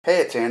Hey,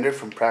 it's Andrew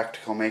from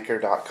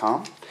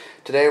practicalmaker.com.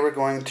 Today we're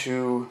going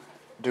to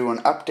do an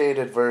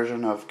updated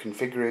version of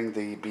configuring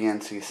the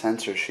BNC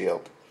sensor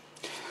shield.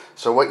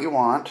 So what you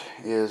want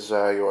is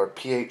your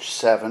pH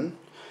 7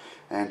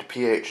 and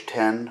pH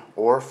 10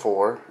 or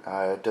 4.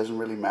 It doesn't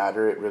really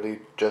matter. It really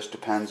just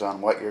depends on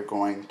what you're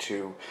going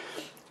to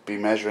be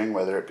measuring,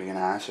 whether it be an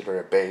acid or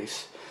a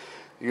base.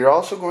 You're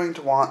also going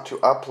to want to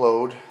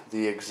upload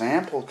the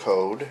example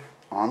code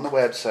on the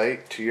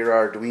website to your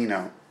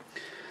Arduino.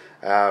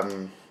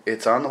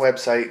 It's on the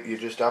website, you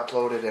just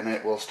upload it and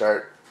it will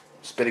start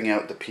spitting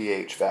out the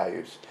pH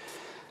values.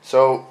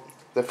 So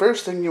the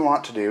first thing you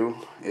want to do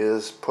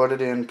is put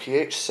it in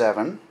pH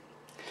 7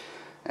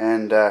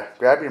 and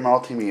grab your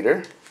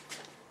multimeter,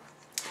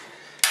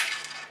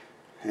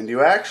 and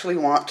you actually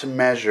want to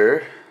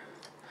measure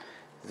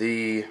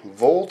the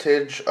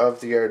voltage of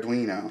the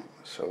Arduino.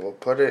 So we'll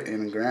put it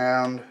in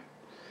ground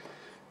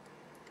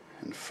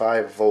and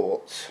 5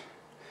 volts.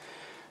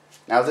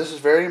 Now this is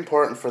very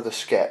important for the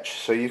sketch.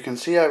 So you can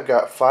see I've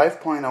got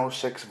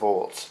 5.06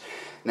 volts.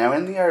 Now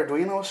in the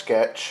Arduino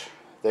sketch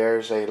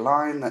there's a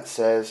line that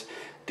says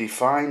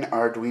define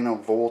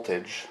Arduino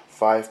voltage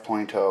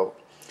 5.0.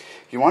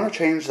 You want to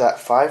change that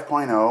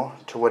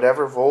 5.0 to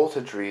whatever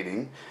voltage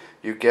reading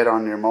you get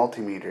on your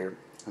multimeter.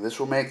 This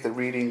will make the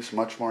readings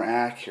much more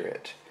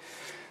accurate.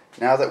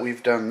 Now that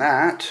we've done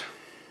that,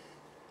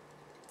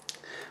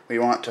 we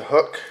want to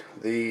hook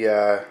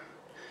the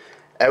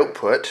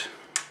output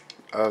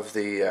of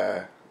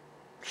the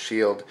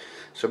shield.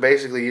 So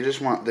basically you just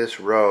want this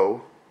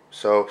row.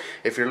 So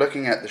if you're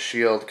looking at the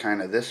shield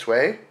kind of this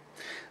way,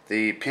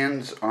 the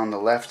pins on the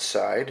left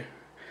side,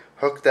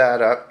 hook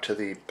that up to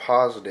the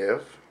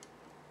positive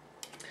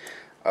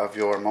of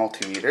your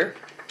multimeter.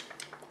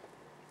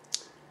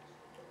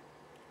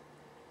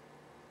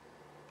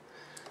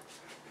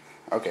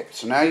 Okay,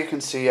 so now you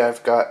can see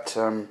I've got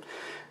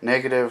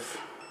negative,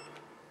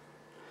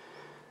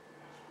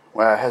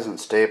 well, it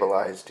hasn't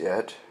stabilized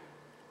yet,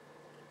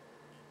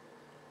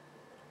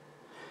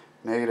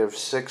 negative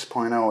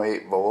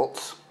 6.08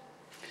 volts.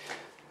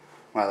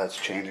 Wow,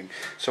 that's changing.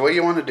 So what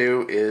you want to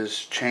do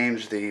is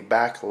change the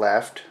back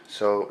left,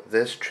 so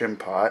this trim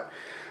pot,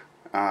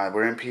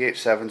 we're in pH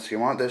 7, so you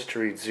want this to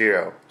read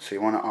 0. So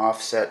you want to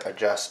offset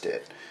adjust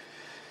it.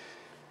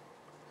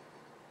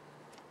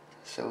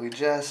 So we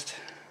just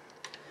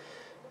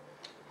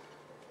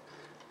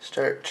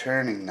start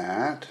turning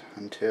that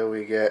until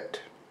we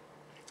get,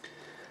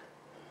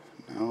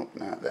 nope,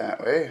 not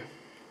that way.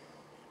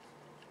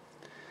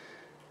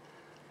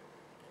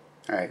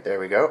 Alright, there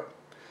we go.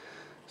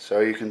 So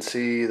you can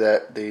see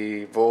that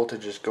the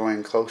voltage is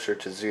going closer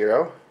to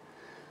 0.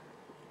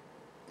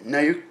 Now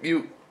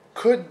you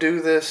could do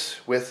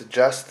this with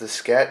just the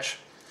sketch,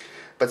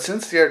 but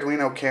since the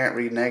Arduino can't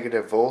read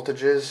negative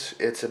voltages,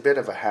 it's a bit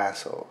of a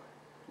hassle.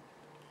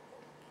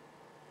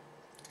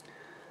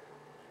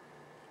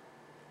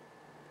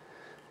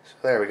 So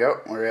there we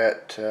go, we're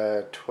at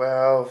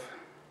 12.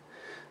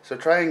 So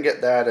try and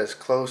get that as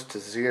close to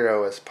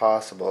 0 as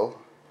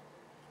possible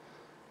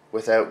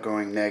without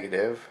going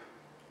negative.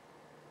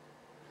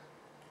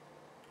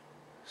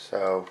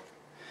 So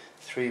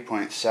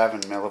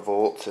 3.7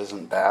 millivolts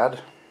isn't bad.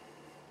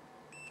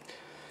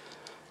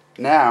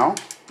 Now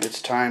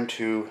it's time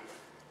to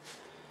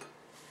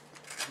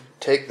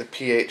take the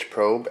pH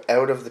probe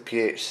out of the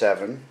pH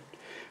 7,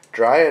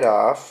 dry it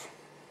off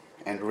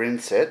and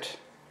rinse it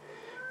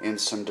in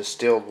some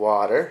distilled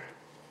water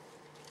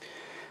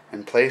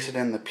and place it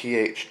in the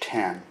pH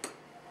 10.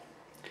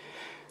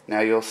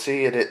 Now you'll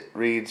see it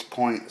reads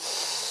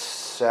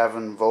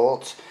 0.7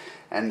 volts,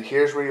 and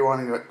here's where you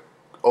want to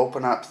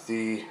open up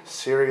the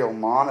serial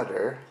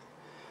monitor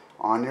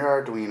on your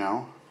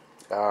Arduino,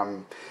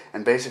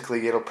 and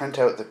basically it'll print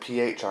out the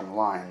pH on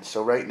line.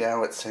 So right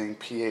now it's saying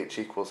pH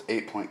equals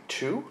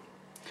 8.2.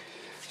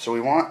 So we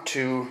want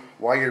to,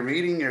 while you're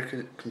reading your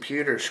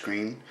computer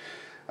screen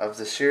of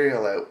the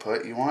serial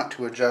output, you want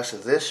to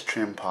adjust this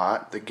trim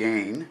pot, the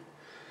gain,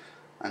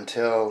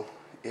 until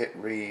it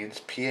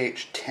reads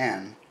pH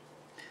 10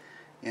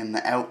 in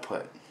the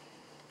output.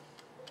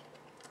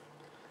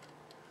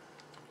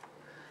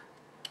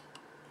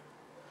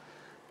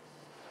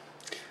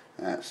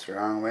 That's the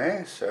wrong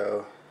way,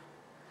 so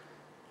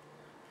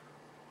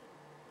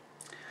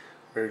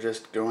we're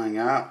just going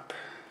up.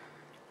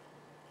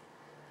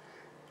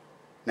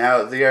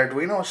 Now the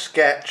Arduino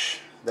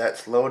sketch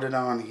that's loaded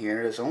on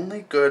here is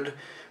only good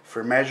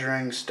for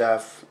measuring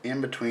stuff in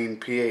between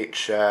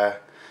pH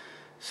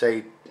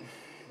say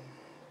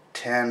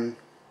 10,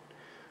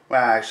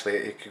 well actually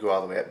it could go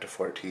all the way up to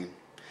 14.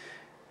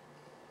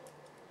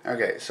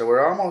 Okay, so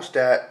we're almost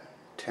at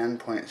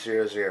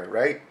 10.00,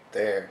 right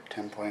there,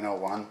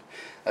 10.01.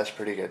 That's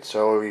pretty good.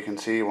 So you can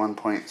see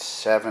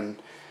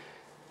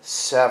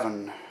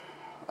 1.77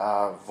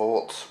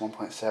 volts,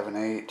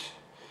 1.78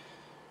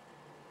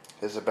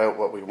 is about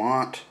what we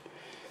want.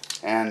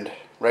 And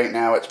right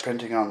now it's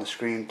printing on the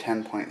screen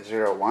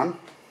 10.01.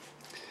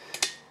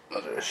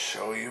 I'll just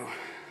show you.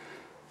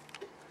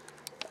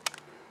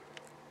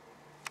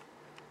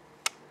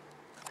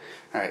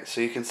 Alright,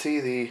 so you can see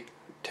the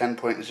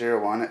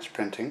 10.01, it's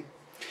printing.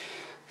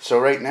 So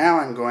right now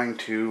I'm going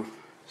to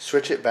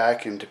switch it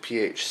back into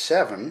pH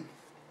 7.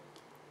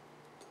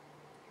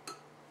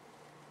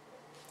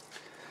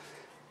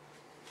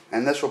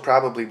 And this will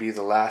probably be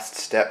the last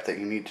step that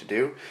you need to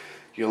do.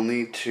 You'll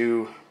need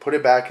to put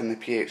it back in the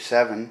pH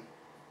 7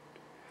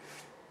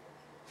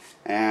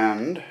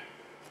 and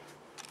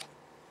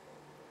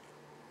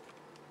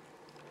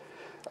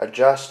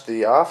adjust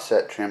the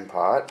offset trim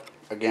pot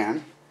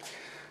again.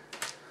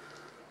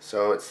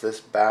 So it's this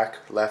back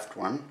left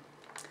one.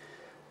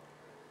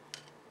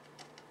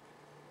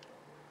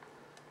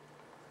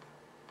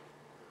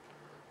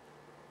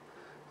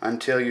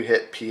 Until you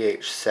hit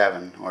pH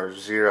 7 or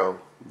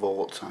 0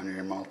 volts on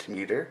your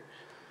multimeter.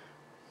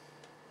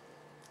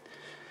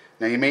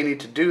 Now you may need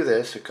to do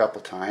this a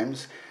couple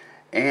times,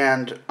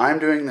 and I'm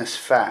doing this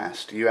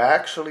fast. You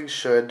actually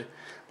should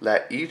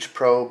let each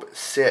probe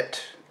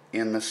sit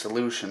in the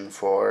solution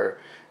for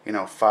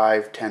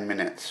 5-10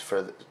 minutes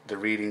for the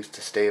readings to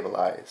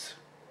stabilize.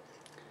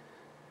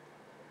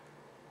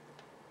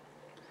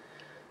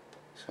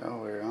 So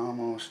we're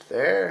almost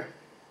there.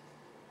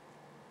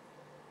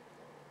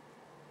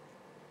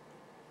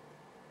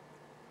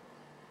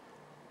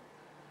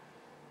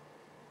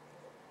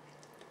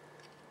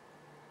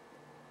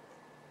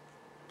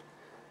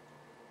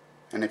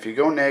 And if you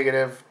go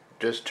negative,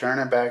 just turn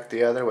it back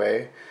the other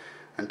way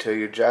until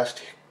you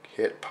just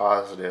hit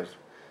positive.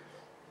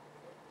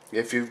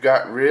 If you've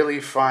got really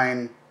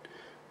fine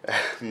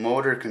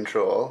motor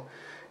control,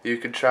 you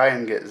could try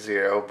and get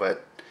 0,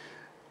 but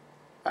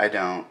I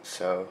don't,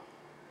 so.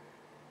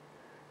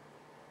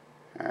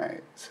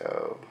 Alright,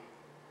 so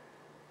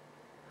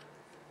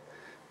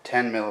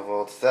 10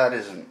 millivolts, that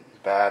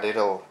isn't bad.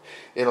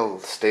 It'll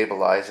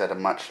stabilize at a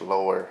much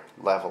lower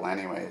level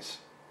anyways.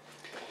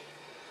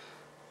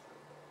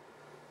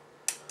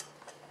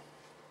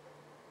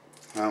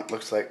 Well, it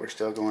looks like we're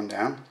still going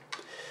down,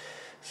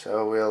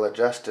 so we'll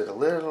adjust it a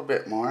little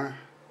bit more.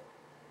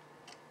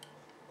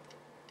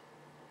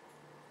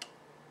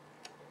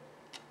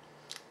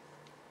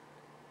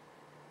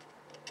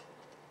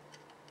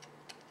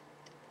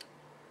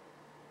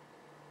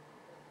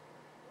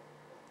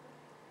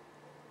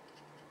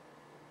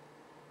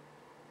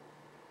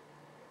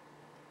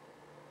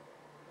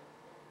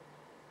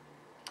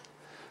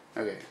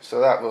 Okay, so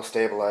that will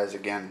stabilize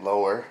again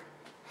lower,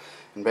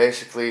 and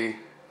basically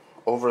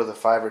over the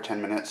 5 or 10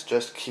 minutes,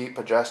 just keep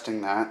adjusting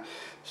that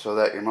so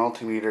that your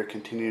multimeter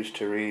continues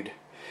to read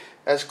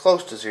as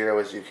close to 0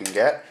 as you can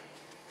get.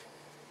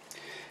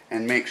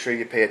 And make sure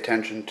you pay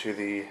attention to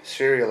the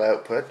serial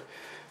output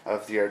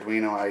of the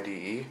Arduino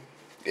IDE.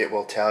 It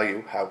will tell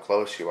you how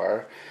close you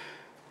are.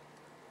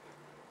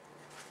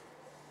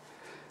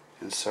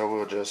 And so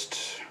we'll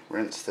just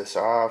rinse this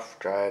off,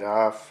 dry it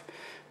off,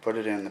 put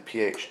it in the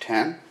pH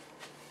 10.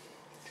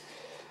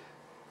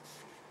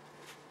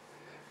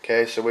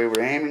 Okay, so we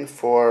were aiming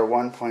for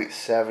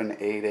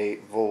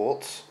 1.788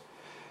 volts.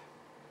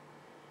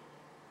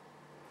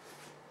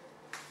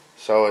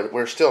 So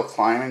we're still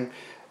climbing.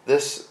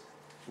 This,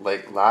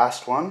 like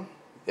last one,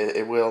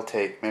 it will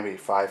take maybe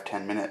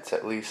 5-10 minutes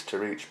at least to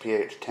reach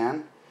pH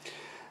 10.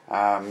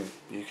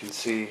 You can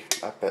see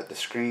up at the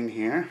screen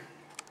here,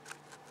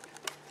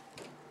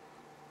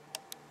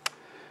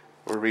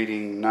 we're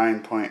reading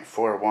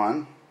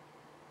 9.41,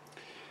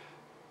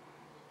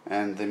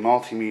 and the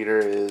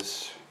multimeter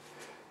is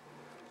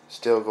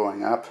still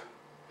going up,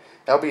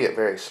 albeit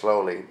very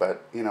slowly,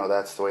 but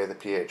that's the way the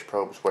pH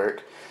probes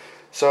work.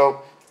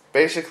 So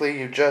basically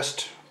you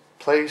just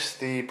place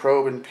the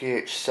probe in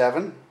pH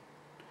 7.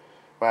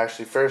 Well,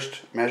 actually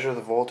first measure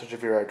the voltage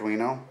of your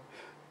Arduino,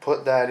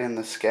 put that in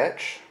the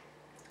sketch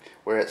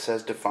where it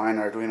says define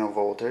Arduino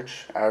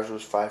voltage. Ours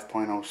was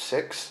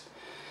 5.06,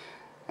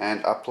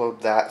 and upload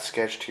that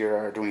sketch to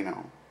your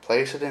Arduino.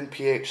 Place it in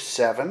pH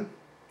 7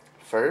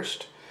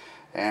 first,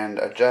 and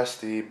adjust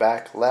the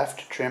back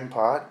left trim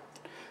pot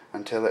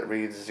until it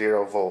reads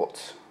 0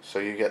 volts, so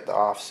you get the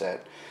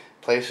offset.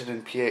 Place it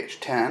in pH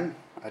 10,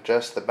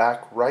 adjust the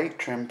back right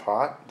trim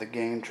pot, the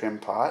gain trim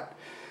pot,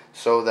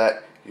 so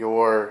that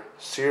your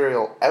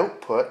serial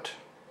output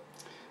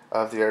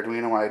of the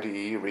Arduino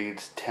IDE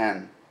reads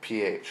 10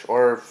 pH,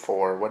 or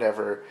 4,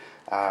 whatever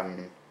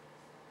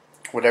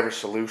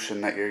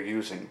solution that you're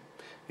using.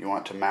 You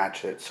want to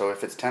match it. So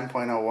if it's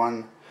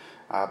 10.01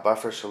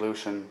 buffer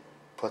solution,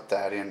 put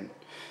that in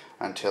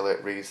until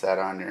it reads that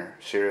on your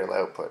serial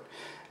output.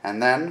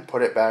 And then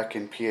put it back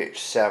in pH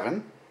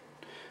 7,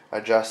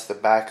 adjust the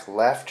back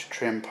left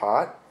trim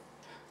pot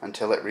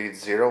until it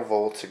reads 0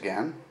 volts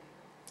again,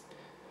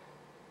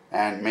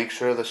 and make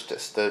sure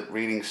the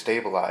reading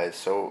stabilize,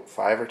 so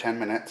 5 or 10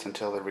 minutes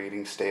until the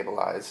reading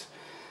stabilize,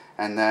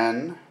 and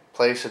then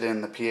place it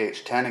in the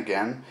pH 10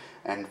 again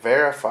and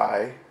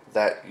verify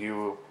that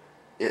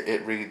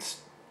it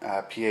reads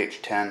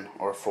pH 10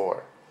 or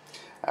 4.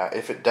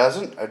 If it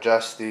doesn't,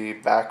 adjust the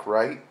back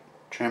right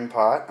trim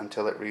pot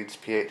until it reads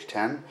pH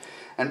 10,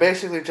 and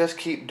basically just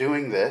keep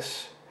doing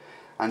this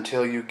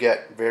until you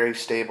get very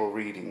stable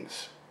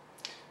readings.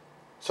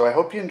 So I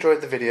hope you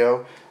enjoyed the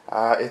video.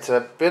 It's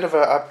a bit of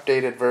an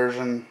updated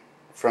version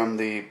from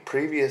the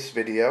previous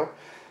video.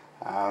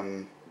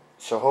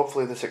 So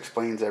hopefully this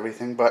explains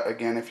everything. But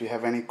again, if you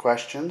have any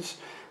questions,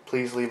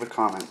 please leave a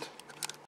comment.